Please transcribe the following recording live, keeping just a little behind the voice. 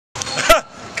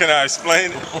Can I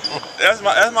explain it? That's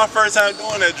my first time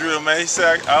doing that drill, man. He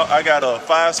said I got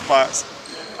 5 spots.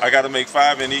 I got to make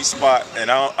 5 in each spot, and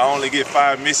I only get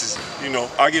 5 misses. You know,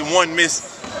 I get 1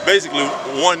 miss, basically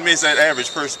 1 miss at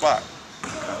average per spot.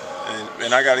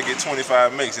 And I got to get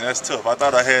 25 makes, and that's tough. I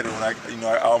thought I had it when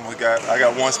I almost got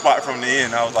 1 spot from the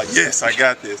end. I was like, yes, I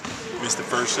got this. Missed the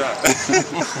first shot.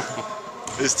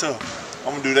 It's tough.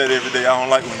 I'm gonna do that every day. I don't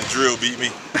like when the drill beat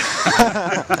me.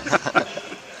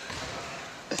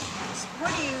 What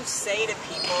do you say to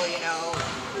people, you know,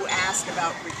 who ask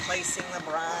about replacing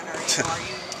LeBron, or you know, are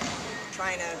you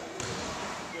trying to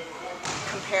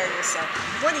compare yourself?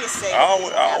 What do you say? I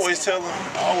always tell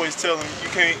them you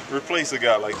can't replace a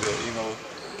guy like that. You know,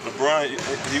 LeBron,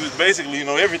 he was basically, you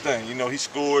know, everything. You know, he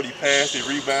scored, he passed, he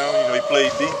rebounded. You know, he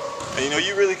played deep. And, you know,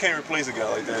 you really can't replace a guy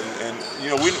like that. And you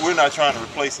know, we're not trying to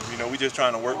replace him. You know, we're just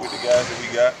trying to work with the guys that we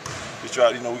got. Just try,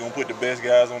 you know, we're going to put the best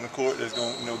guys on the court that's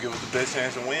going to, you know, give us the best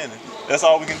chance of winning. That's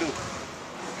all we can do.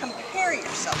 Compare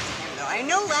yourself to him, though. I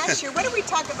know last year, what did we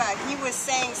talk about? He was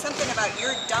saying something about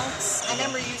your dunks. I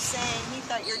remember you saying he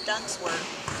thought your dunks were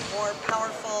more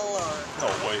powerful, or... No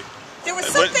way. There was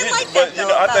something like that, though. But, you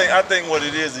know, I think what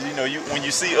it is, you know, when you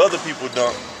see other people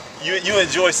dunk, you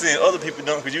enjoy seeing other people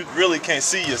dunk because you really can't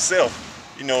see yourself.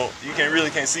 You know, you really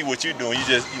can't see what you're doing.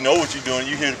 You know what you're doing.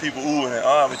 You hear the people oohing and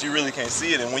ah, but you really can't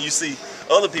see it. And when you see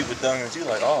other people dunking, you're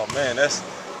like, oh man, that's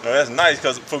nice.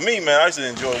 Because for me, man, I used to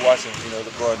enjoy watching, you know,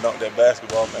 LeBron dunk that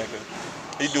basketball, man. Cause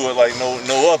he do it like no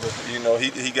other. You know,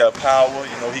 he got power.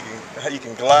 You know, he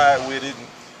can glide with it. And,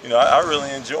 you know, I really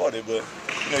enjoyed it. But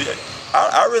you know,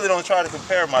 I really don't try to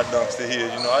compare my dunks to his.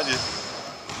 You know, I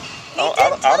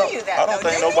don't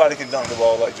think nobody can dunk the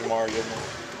ball like Jamario Moon.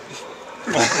 He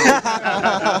told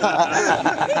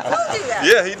you that.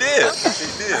 Yeah, he did. He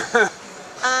did.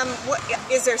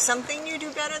 Is there something you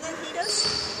do better than he does?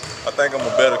 I think I'm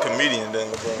a better comedian than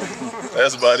LeBron.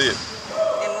 That's about it.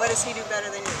 And what does he do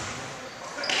better than you?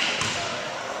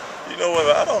 You know what?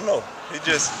 I don't know.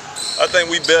 I think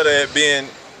we better at being.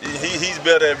 He's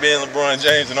better at being LeBron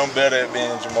James, and I'm better at being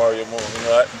Jamario Moon. You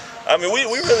know, I mean, we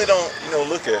really don't, you know,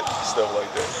 look at stuff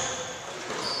like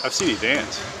that. I've seen you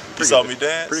dance. You saw me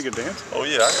dance? Pretty good dance. Oh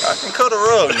yeah, I can cut a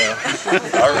rug now.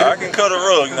 I can cut a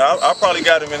rug now. I probably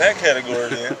got him in that category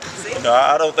then. You know,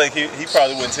 I don't think he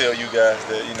probably wouldn't tell you guys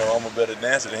that, you know, I'm a better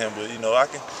dancer than him, but you know, I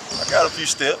got a few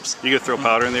steps. You could throw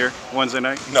powder in there Wednesday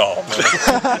night? No, man.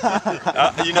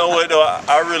 You know what though?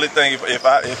 I really think if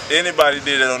anybody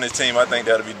did that on this team, I think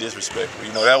that'd be disrespectful.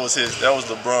 You know, that was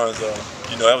LeBron's.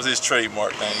 You know, that was his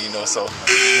trademark thing. You know, so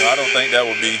you know, I don't think that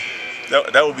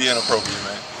would be inappropriate,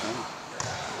 man.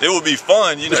 It would be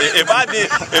fun, you know. If I did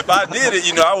it,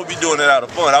 you know, I would be doing it out of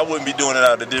fun. I wouldn't be doing it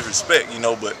out of disrespect, you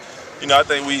know. But, you know, I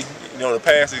think you know, the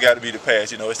past has got to be the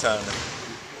past. You know, it's time to,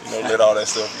 you know, let all that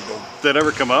stuff, you know. Did it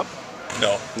ever come up?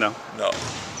 No. No. No.